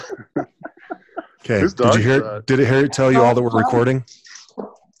Okay. Whose Did dog you is hear that? it? Did it hear it tell you all that we're recording?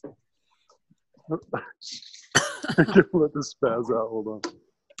 I can't let this spaz out. Hold on.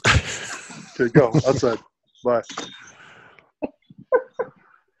 Okay, go outside. Bye.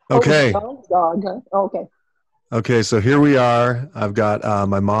 Okay. Oh, dog. Huh? Okay. Okay. So here we are. I've got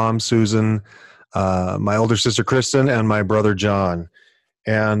my mom, Susan, my older sister, Kristen, and my brother, John.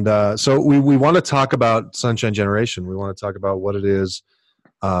 And so we want to talk about Sunshine Generation. We want to talk about what it is,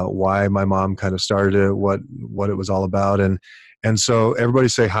 why my mom kind of started it, what it was all about. And so everybody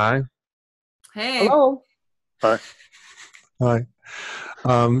say hi. Hey. Hello. Hi. Hi.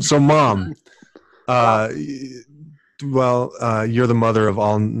 So mom, you're the mother of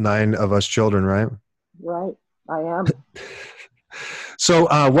all 9 of us children, right? Right. I am.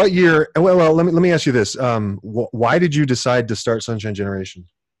 So what year, well, let me ask you this. Why did you decide to start Sunshine Generation?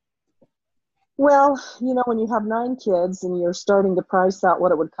 Well, when you have 9 kids and you're starting to price out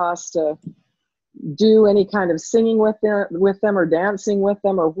what it would cost to do any kind of singing with them or dancing with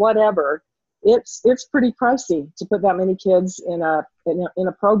them or whatever, it's pretty pricey to put that many kids in a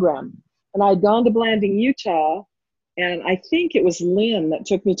program. And I'd gone to Blanding, Utah, and I think it was Lynn that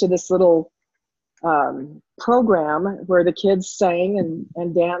took me to this little program where the kids sang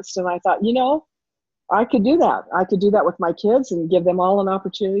and danced, and I thought, I could do that. I could do that with my kids and give them all an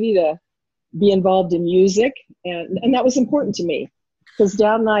opportunity to be involved in music, and that was important to me because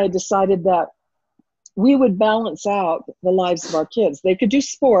Dad and I had decided that we would balance out the lives of our kids. They could do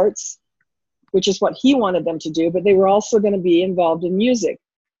sports, which is what he wanted them to do, but they were also going to be involved in music,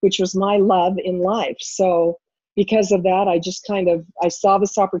 which was my love in life. So because of that, I saw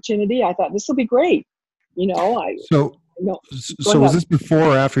this opportunity. I thought this will be great. So was this before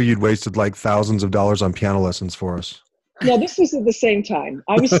or after you'd wasted like thousands of dollars on piano lessons for us? No, this was at the same time.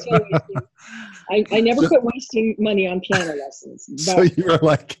 I was still wasting. I never quit wasting money on piano lessons. So you're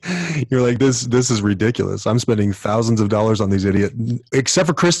like, this is ridiculous. I'm spending thousands of dollars on these idiots, except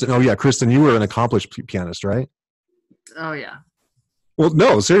for Kristen. Oh yeah, Kristen, you were an accomplished pianist, right? Oh yeah. Well,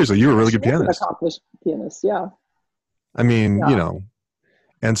 no, seriously, you were a really good pianist. An accomplished pianist, yeah. I mean,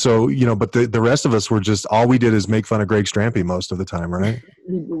 and so, but the rest of us were just, all we did is make fun of Greg Strampy most of the time, right?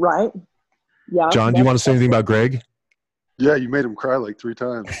 Right. Yeah. John, do you want to say anything about Greg? Yeah, you made him cry like 3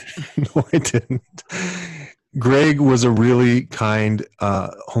 times. No, I didn't. Greg was a really kind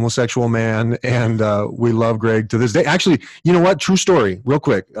homosexual man, and we love Greg to this day. Actually, you know what? True story, real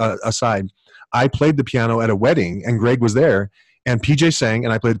quick, aside. I played the piano at a wedding, and Greg was there, and PJ sang,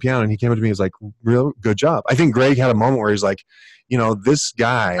 and I played the piano, and he came up to me and was like, real good job. I think Greg had a moment where he's like, this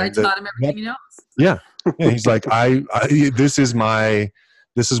guy. I taught him everything he knows. Yeah. He's like, this is why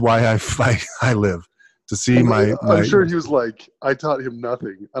I live. To see I'm sure he was like, I taught him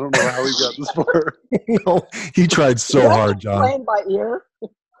nothing. I don't know how he got this far. No, he tried so hard, John. Playing by ear.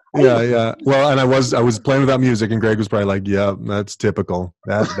 Yeah. Well, and I was playing without music, and Greg was probably like, "Yeah, that's typical.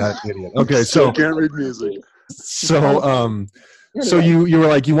 That idiot." Okay, so can't read music. So so you were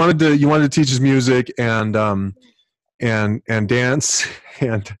like, you wanted to teach us music and dance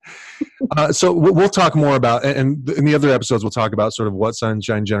and so we'll talk more about, and in the other episodes we'll talk about sort of what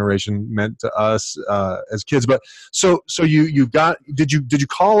Sunshine Generation meant to us as kids. But so did you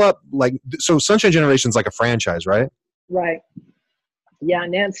call up, like, so Sunshine Generation's like a franchise, right? Right. Yeah,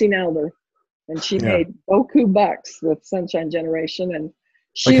 Nancy Nelder, and she made beaucoup bucks with Sunshine Generation, and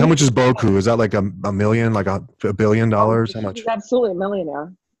she, like, how much is beaucoup? Is that like a million, like $1 billion? How much? She's absolutely a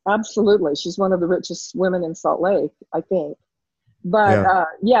millionaire. Absolutely, she's one of the richest women in Salt Lake, I think. But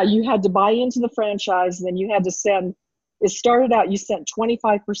you had to buy into the franchise, and then you had to send. It started out, you sent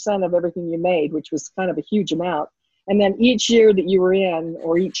 25% of everything you made, which was kind of a huge amount. And then each year that you were in,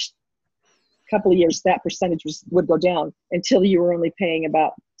 or each couple of years, that percentage would go down until you were only paying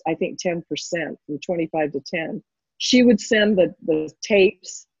about, I think, 10%, from 25 to 10. She would send the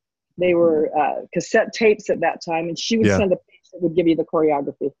tapes. They were cassette tapes at that time, and she would send the tapes that would give you the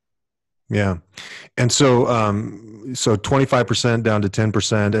choreography. Yeah. And so, so 25% down to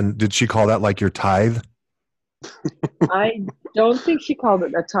 10%. And did she call that like your tithe? I don't think she called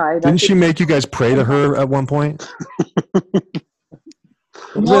it a tithe. Didn't she make you guys pray to her at one point?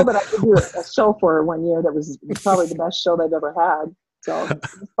 No, but I did do a show for her one year that was probably the best show they've ever had. So it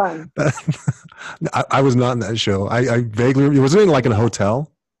was fun. I was not in that show. I vaguely, was it like in a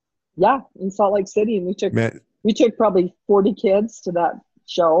hotel? Yeah, in Salt Lake City. And we took probably 40 kids to that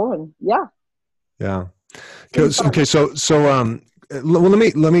show, and yeah. Okay, so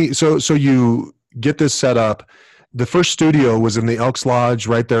let me so you get this set up. The first studio was in the Elks Lodge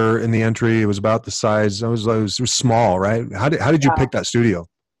right there in the entry. It was about the size. It was small, right? How did you pick that studio?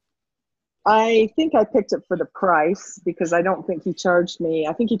 I think I picked it for the price because I don't think he charged me.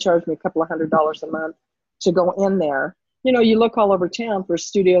 I think he charged me a couple of $100 a month to go in there. You know, you look all over town for a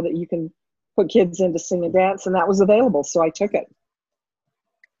studio that you can put kids in to sing and dance, and that was available, so I took it.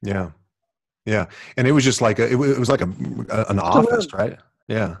 Yeah. Yeah. And it was just like it was like an office, right?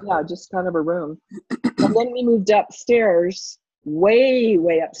 Yeah. Yeah, just kind of a room. And then we moved upstairs, way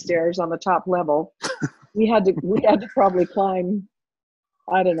upstairs on the top level. We had to probably climb,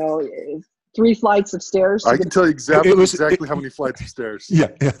 I don't know, 3 flights of stairs. I can tell you exactly how many flights of stairs. Yeah.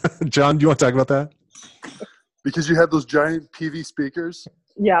 John, do you want to talk about that? Because you had those giant PV speakers.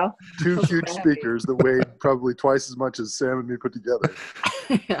 Yeah. 2 huge speakers that weighed probably twice as much as Sam and me put together.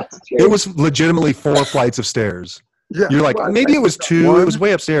 Yeah. It was legitimately 4 flights of stairs. Yeah. You're like, Well, maybe it was 2. One. It was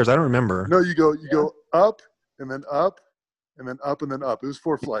way upstairs. I don't remember. No, you go up and then up and then up and then up. It was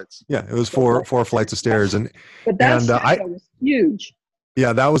 4 flights. Yeah, it was four flights of stairs, But that and, studio was huge.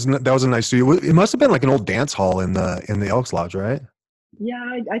 yeah, that was a nice studio. It must have been like an old dance hall in the Elks Lodge, right?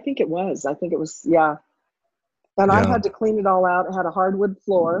 Yeah, I think it was. Yeah. And I Yeah. had to clean it all out. It had a hardwood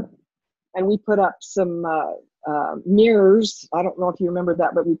floor, and we put up some mirrors. I don't know if you remember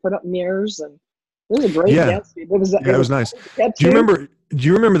that, but we put up mirrors, and it was a great Yeah. dance studio. It was nice. Do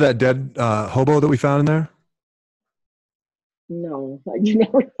you remember that dead hobo that we found in there? No, I do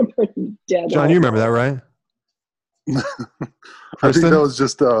not remember the dead. John, you remember that, right? I think Kristen? that was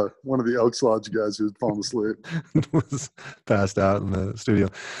just one of the Elks Lodge guys who had fallen asleep. Was passed out in the studio.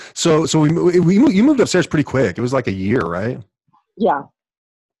 So you moved upstairs pretty quick. It was like a year, right? Yeah.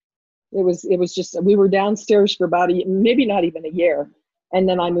 It was just, we were downstairs for about maybe not even a year. And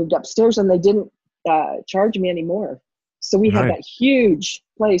then I moved upstairs and they didn't charge me anymore. So we had Nice. that huge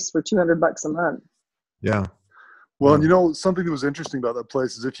place for $200 a month. Yeah. Well, and you know, something that was interesting about that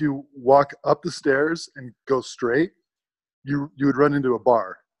place is if you walk up the stairs and go straight, you would run into a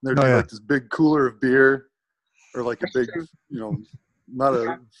bar. There'd be like this big cooler of beer, or like a big, you know, not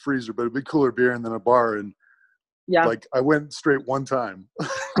a freezer, but a big cooler of beer, and then a bar. And Yeah. like I went straight one time,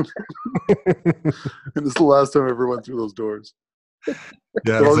 and this is the last time I ever went through those doors. Yeah.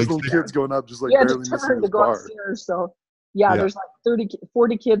 So all it's these like- little kids going up, just like You had barely to missing turn to this go bar. upstairs. So yeah, Yeah. there's like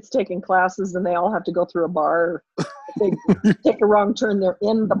 40 kids taking classes and they all have to go through a bar. If they take a wrong turn, they're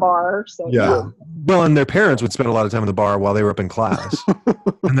in the bar. So Yeah. Well, and their parents would spend a lot of time in the bar while they were up in class,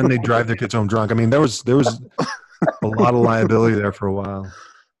 and then they'd drive their kids home drunk. I mean, there was a lot of liability there for a while.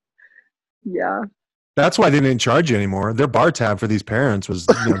 Yeah. That's why they didn't charge you anymore. Their bar tab for these parents was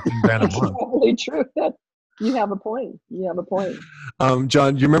 $10,000 a That's month. probably true. That you have a point.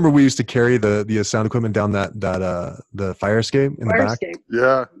 John, you remember we used to carry the sound equipment down the fire escape in the Fire back? escape.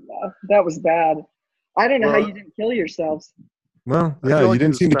 Yeah. Yeah, that was bad. I don't know how Well- you didn't kill yourselves. Well, I yeah, feel you like it didn't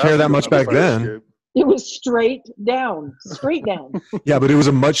was seem to care faster that than much the back fire then. escape. It was straight down. Yeah, but it was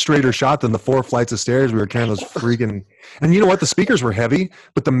a much straighter shot than the 4 flights of stairs we were carrying. Those freaking, and you know what? The speakers were heavy,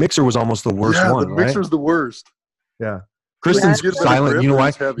 but the mixer was almost the worst Yeah, one. the right? mixer's the worst. Yeah. Kristen's Yeah, it's silent. grip You know or why?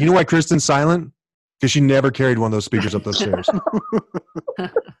 it's heavy. You know why Kristen's silent? Because she never carried one of those speakers up those stairs.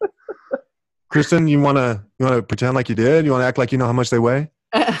 Kristen, you wanna pretend like you did? You wanna act like you know how much they weigh?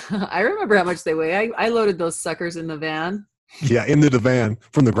 I remember how much they weigh. I loaded those suckers in the van. Yeah, into the van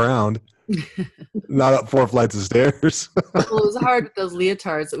from the ground, not up 4 flights of stairs. Well, it was hard with those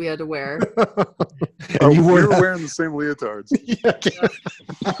leotards that we had to wear. And you we wore were that- wearing the same leotards.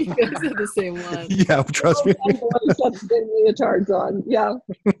 Yeah, You guys had the same one. yeah, trust me. Boys had the same leotards on. Yeah.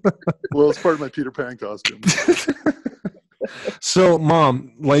 Well, it's part of my Peter Pan costume. So,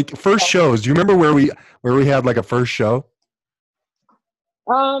 Mom, like first shows. Do you remember where we had like a first show?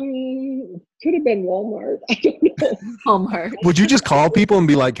 Could have been Walmart. I don't know. Hallmark. Would you just call people and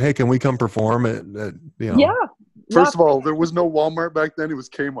be like, "Hey, can we come perform at you know?" Yeah. First of all, there was no Walmart back then. It was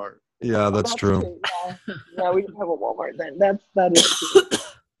Kmart. Yeah, that's true. Yeah, we didn't have a Walmart then. That is true.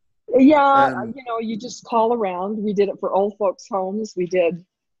 Yeah, And- you just call around. We did it for old folks' homes. We did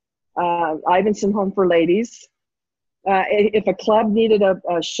Ivinson Home for Ladies. If a club needed a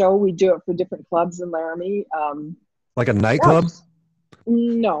show, we do it for different clubs in Laramie. Like a nightclub.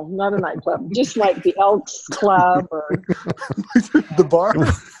 No, not a nightclub. Just like the Elks Club or The bar.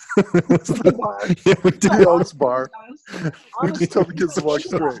 the bar. Yeah, we did. The Elks Bar. Honestly, just tell the kids to walk we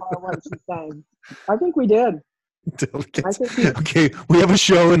did that straight. bar once in time. I think we did. I think we Okay, we have a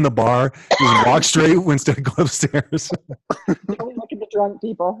show in the bar. Just walk straight instead of go upstairs. only look at the drunk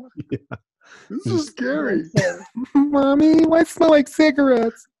people. This is scary. Mommy, why smell like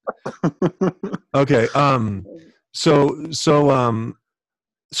cigarettes? Okay.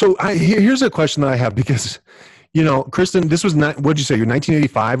 Here's a question that I have because, Kristen, this was not. What'd you say? You're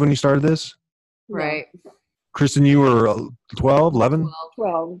 1985 when you started this. Right. Kristen, you were 12, 11.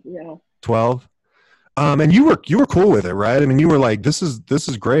 12, yeah. 12. And you were cool with it, right? I mean, you were like, this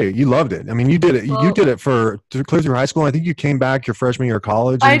is great. You loved it. I mean, you did it. You did it clear through high school. I think you came back your freshman year of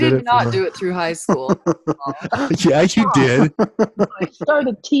college. And I did not do it through high school. Yeah, you did. I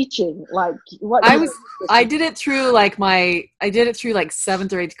started teaching like what? I did it through like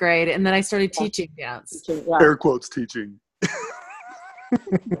 7th or 8th grade, and then I started teaching dance. Yeah. Air quotes teaching.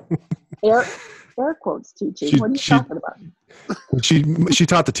 Air quotes teaching. What are you talking about? She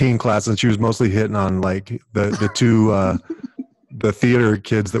taught the teen class, and she was mostly hitting on like the two the theater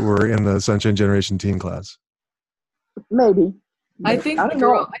kids that were in the Sunshine Generation teen class. Maybe. I think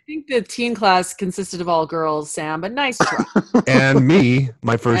the teen class consisted of all girls, Sam, but nice try. And me,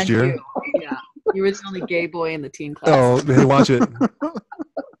 my first year. Yeah, you were the only gay boy in the teen class. Oh, hey, watch it.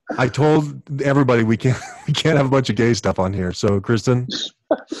 I told everybody we can't have a bunch of gay stuff on here. So, Kristen,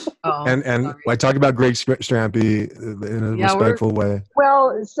 and sorry. I talk about Greg Strampy in a respectful way.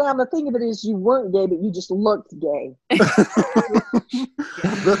 Well, Sam, the thing of it is, you weren't gay, but you just looked gay. That's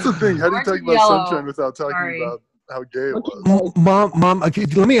the thing. How do you talk about Sunshine without talking about how gay it was? Mom, okay,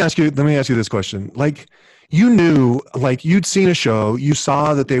 let me ask you this question. Like, you knew, like, you'd seen a show, you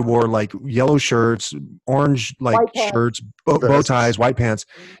saw that they wore like yellow shirts, orange like shirts, bow ties, white pants.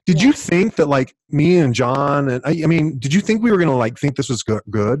 Did you think that like me and John and I mean, did you think we were gonna like think this was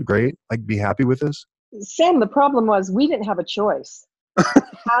good, great, like be happy with this? Sam, the problem was we didn't have a choice. We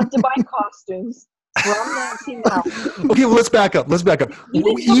had to buy costumes from that team house. Okay, well, let's back up.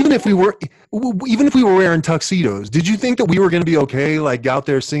 Even if we were wearing tuxedos, did you think that we were going to be okay, like out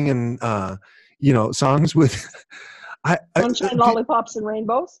there singing, songs with Sunshine, lollipops, and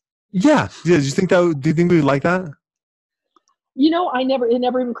rainbows? Yeah. Did you think that? Do you think we'd like that? It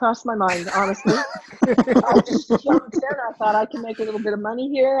never even crossed my mind, honestly. I just jumped in. I thought I can make a little bit of money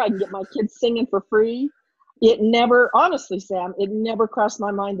here. I can get my kids singing for free. Honestly, Sam, it never crossed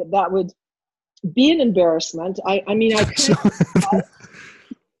my mind that would be an embarrassment. I could.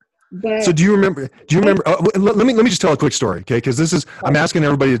 So do you remember? Let me just tell a quick story, okay? Because I'm asking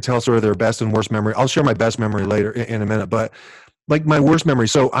everybody to tell sort of their best and worst memory. I'll share my best memory later in a minute, but like my worst memory.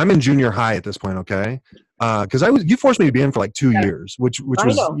 So I'm in junior high at this point, okay? Because you forced me to be in for like 2 years, which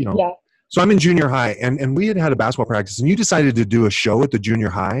was Yeah. So I'm in junior high, and we had a basketball practice, and you decided to do a show at the junior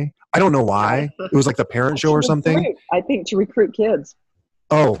high. I don't know why. It was like the parent show or something. Great. I think to recruit kids.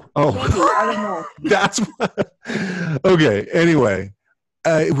 Oh. Maybe, I don't know. That's okay. Anyway,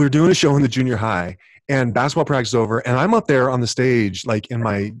 we're doing a show in the junior high, and basketball practice is over, and I'm up there on the stage, like in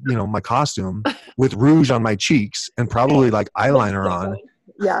my, my costume with rouge on my cheeks and probably like eyeliner on,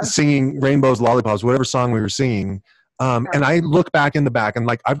 singing Rainbows, Lollipops, whatever song we were singing. And I look back in the back, and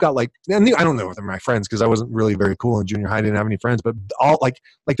like I've got like, and I don't know if they're my friends because I wasn't really very cool in junior high. I didn't have any friends, but all like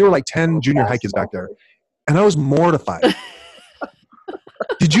there were like 10 junior high kids back there, and I was mortified.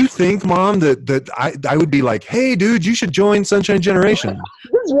 Did you think, Mom, that I would be like, hey, dude, you should join Sunshine Generation?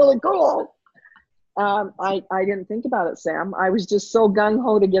 This is really cool. I didn't think about it, Sam. I was just so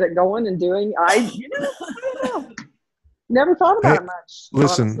gung-ho to get it going and doing. I don't know. Never thought about it much.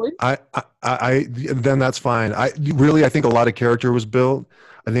 Listen, honestly. I then that's fine. I think a lot of character was built.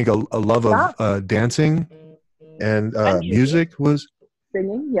 I think a love of dancing and music was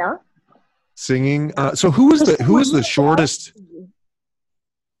singing. Yeah. Singing. So who was the shortest?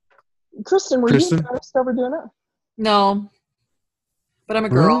 Kristen, were you embarrassed over doing it? No, but I'm a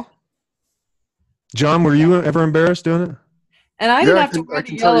girl. Really? John, were you ever embarrassed doing it? And I didn't have to wear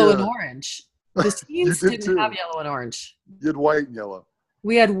the yellow and orange. The teens didn't have yellow and orange. You had white and yellow.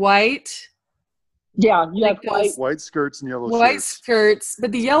 We had white. Yeah, you had white skirts and yellow white skirts,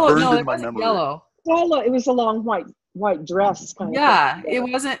 but the yellow, no, it wasn't yellow. Well, it was a long white dress kind of thing. Yeah, it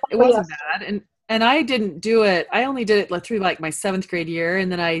wasn't bad. And I didn't do it. I only did it through like my 7th grade year, and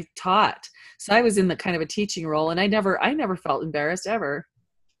then I taught. So I was in the kind of a teaching role, and I never felt embarrassed ever.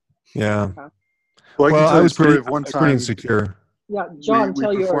 Yeah. Well, I was pretty insecure. Yeah, John,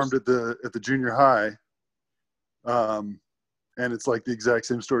 we performed at the junior high, and it's like the exact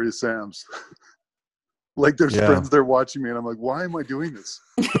same story as Sam's. Like there's friends there watching me, and I'm like, why am I doing this?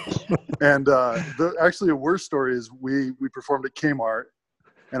 And actually, a worse story is we performed at Kmart.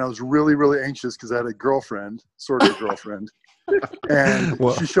 And I was really, really anxious because I had a girlfriend, sort of a girlfriend. And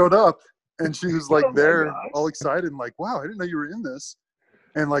she showed up, and she was like all excited and like, wow, I didn't know you were in this.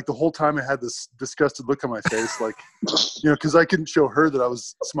 And like the whole time I had this disgusted look on my face, like, because I couldn't show her that I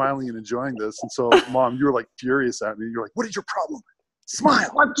was smiling and enjoying this. And so, Mom, you were like furious at me. You're like, what is your problem?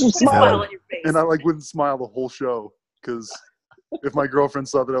 Smile. Why don't you smile on your face? And I like wouldn't smile the whole show because if my girlfriend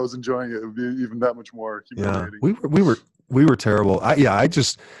saw that I was enjoying it, it would be even that much more humiliating. Yeah, we were terrible.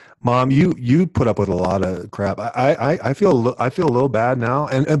 Mom, you put up with a lot of crap. I feel a little bad now,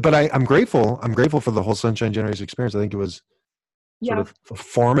 but I'm grateful. I'm grateful for the whole Sunshine Generation experience. I think it was sort of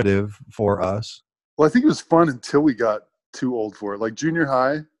formative for us. Well, I think it was fun until we got too old for it. Like junior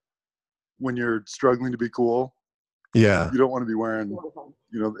high, when you're struggling to be cool. Yeah. You don't want to be wearing,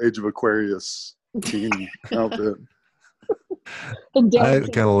 the Age of Aquarius teen outfit. I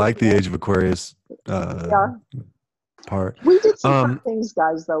kind of like the Age of Aquarius part. We did some fun things,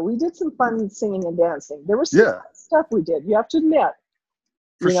 guys, though. We did some fun singing and dancing. There was some fun stuff we did. You have to admit.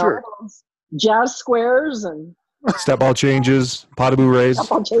 For sure. Jazz squares and step ball changes, pot of rays. Step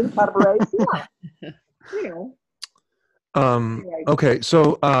ball changes, pot of rays. Yeah. Okay,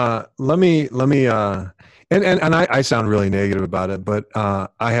 so let me and I sound really negative about it, but I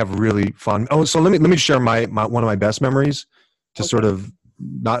have really fun. Oh, so let me share my one of my best memories to sort of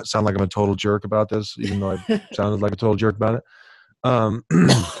not sound like I'm a total jerk about this, even though I sounded like a total jerk about it.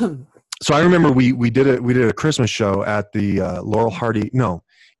 So I remember we did a Christmas show at the Laurel Hardy. No,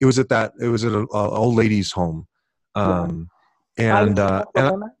 it was at an old ladies' home, and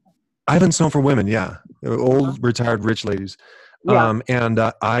Ivan Stone for women, yeah, old retired rich ladies. Yeah.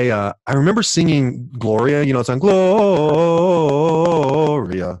 I remember singing Gloria. It's on Gloria.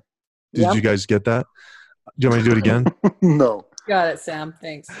 Did you guys get that? Do you want me to do it again? No. Got it, Sam.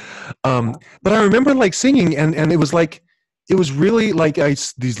 Thanks. But I remember like singing, and it was like, it was really like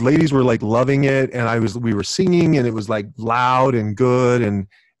these ladies were like loving it, and we were singing, and it was like loud and good, and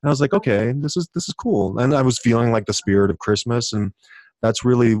I was like, okay, this is cool, and I was feeling like the spirit of Christmas, and that's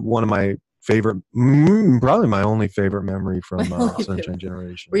really one of my favorite, probably my only favorite memory from Sunshine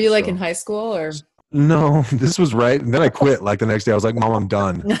Generation. Were you like in high school or? No, this was right. And then I quit like the next day. I was like, Mom, I'm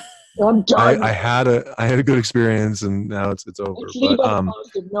done. I'm done. I had a good experience, and now it's over. Leave a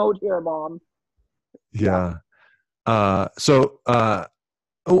positive note here, Mom. Yeah. So,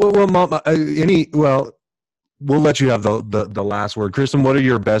 Mom, we'll let you have the last word. Kristen, what are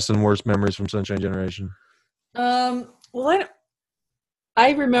your best and worst memories from Sunshine Generation? Well,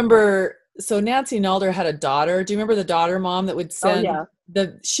 I remember. So Nancy Nalder had a daughter. Do you remember the daughter, Mom, that would send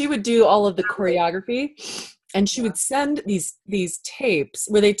she would do all of the choreography, and she would send these tapes.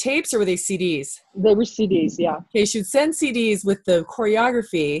 Were they tapes or were they CDs? They were CDs, yeah. Okay, she would send CDs with the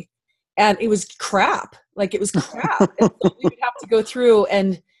choreography, and it was crap. Like, it was crap. And so we would have to go through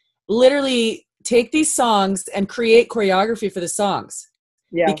and literally take these songs and create choreography for the songs.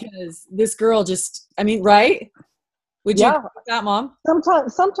 Yeah. Because this girl right? Would you agree with that, Mom?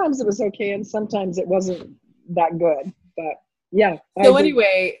 Sometimes it was okay, and sometimes it wasn't that good. But yeah. So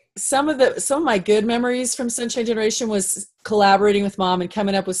anyway, some of my good memories from Sunshine Generation was collaborating with Mom and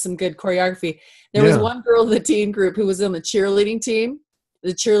coming up with some good choreography. There was one girl in the teen group who was on the cheerleading team,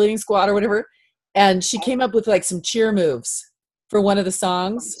 the cheerleading squad or whatever, and she came up with like some cheer moves for one of the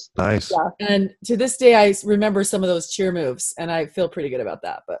songs. Nice. Yeah. And to this day, I remember some of those cheer moves, and I feel pretty good about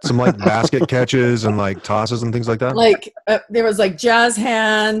that. But some like basket catches and like tosses and things like that. Like there was like jazz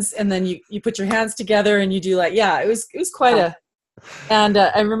hands, and then you put your hands together and you do like it was quite a. And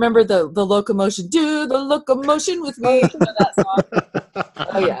I remember the locomotion. Do the locomotion with me. That song.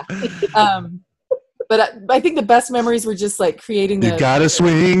 Oh yeah. But I think the best memories were just like creating. You gotta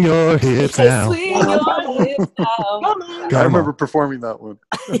swing your hips now. Swing your hips now. I remember performing that one.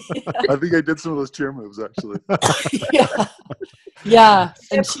 I think I did some of those cheer moves actually. Yeah.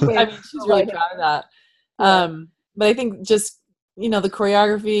 And she's really proud of that. But I think just the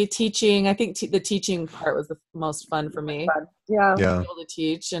choreography, teaching. I think the teaching part was the most fun for me. Yeah. To be able to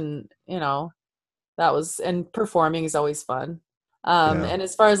teach, and that was, and performing is always fun. And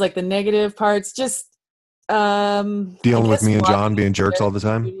as far as like the negative parts, just dealing with me and John being jerks all the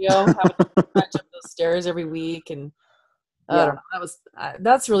time. Having to match up those stairs every week, and I don't know.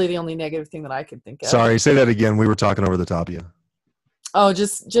 That's really the only negative thing that I could think of. Sorry, say that again. We were talking over the top of you. Oh,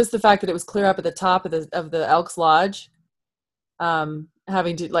 just the fact that it was clear up at the top of the Elks Lodge,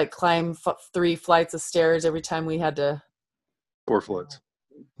 having to like climb 3 flights of stairs every time we had to. 4 flights.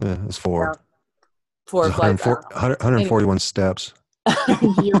 Yeah, it's 4. Yeah. 4 flights. 141 steps.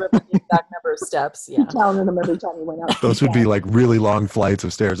 You remember the exact number of steps. Yeah. You counted them every time you went up. Those would be like really long flights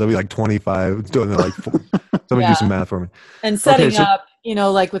of stairs. That'd be like 25. Doing like 4. Somebody do some math for me. And setting up,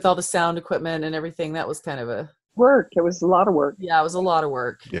 like with all the sound equipment and everything, that was kind of a work. It was a lot of work. Yeah, it was a lot of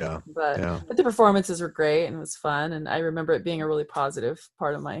work. Yeah. But the performances were great, and it was fun, and I remember it being a really positive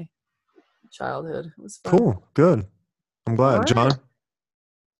part of my childhood. It was fun. Cool. Good. I'm glad. John?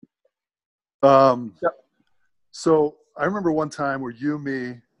 So I remember one time where you,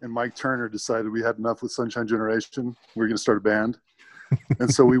 me, and Mike Turner decided we had enough with Sunshine Generation. We were going to start a band.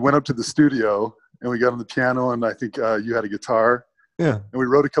 And so we went up to the studio and we got on the piano, and I think you had a guitar. Yeah. And we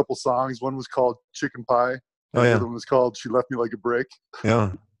wrote a couple songs. One was called Chicken Pie. Oh, yeah. The other one was called She Left Me Like a Brick.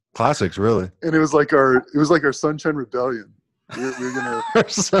 Yeah. Classics, really. And it was like our Sunshine Rebellion. We were gonna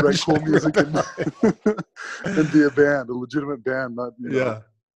write cool music and be a band, a legitimate band, not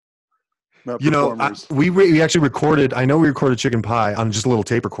not performers. We actually recorded. I know we recorded Chicken Pie on just a little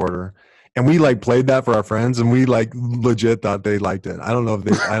tape recorder, and we like played that for our friends, and we like legit thought they liked it. I don't know if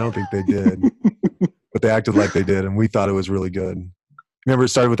they. I don't think they did, but they acted like they did, and we thought it was really good. Remember, it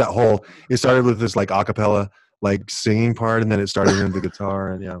started with that whole. It started with this like acapella, like singing part, and then it started into the guitar,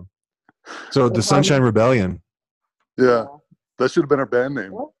 and yeah. So the Sunshine Rebellion. Yeah, that should have been our band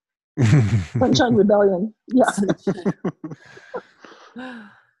name. Sunshine Rebellion. Yeah.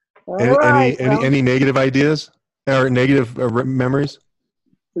 Any negative ideas or negative memories,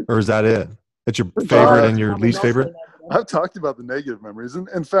 or is that it? That's your favorite and your least favorite? I've talked about the negative memories, and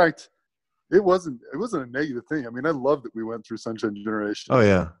in fact, it wasn't a negative thing. I mean, I love that we went through Sunshine Generation. Oh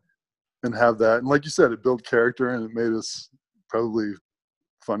yeah, and have that, and like you said, it built character and it made us probably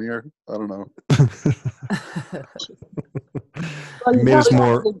funnier. I don't know. It made us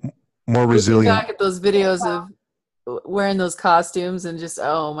more resilient. Back at those videos of wearing those costumes and just,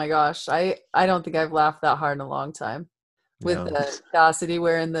 oh my gosh, I don't think I've laughed that hard in a long time with Cassidy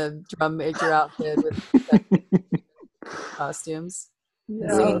wearing the drum major outfit with costumes.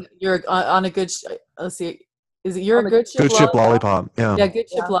 Yeah. You're on a good let's see, is it you're a good ship? Good Ship Lollipop. Yeah, good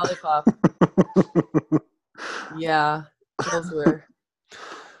ship lollipop. Yeah, those were.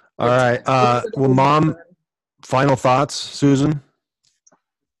 All right. Well, Mom, final thoughts, Susan?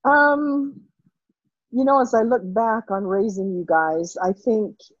 As I look back on raising you guys, I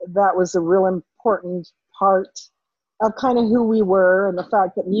think that was a real important part of kind of who we were, and the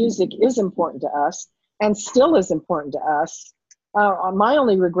fact that music is important to us and still is important to us. My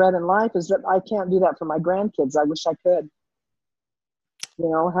only regret in life is that I can't do that for my grandkids. I wish I could,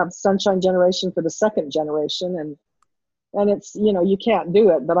 have Sunshine Generation for the second generation. And it's, you can't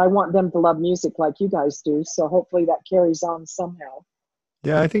do it, but I want them to love music like you guys do. So hopefully that carries on somehow.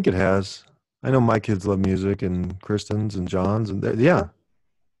 Yeah, I think it has. I know my kids love music, and Kristen's and John's, and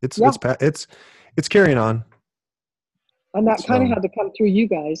it's carrying on. And that kind of had to come through you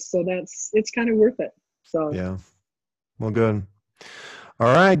guys, so it's kind of worth it. So yeah, well, good.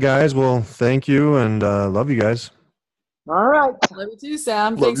 All right, guys. Well, thank you, and love you guys. All right, love you too,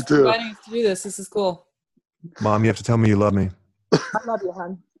 Sam. Love Thanks for inviting us to do this. This is cool. Mom, you have to tell me you love me. I love you,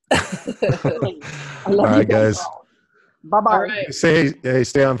 hon. All right, guys. Bye-bye. All right.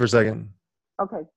 Stay on for a second. Okay.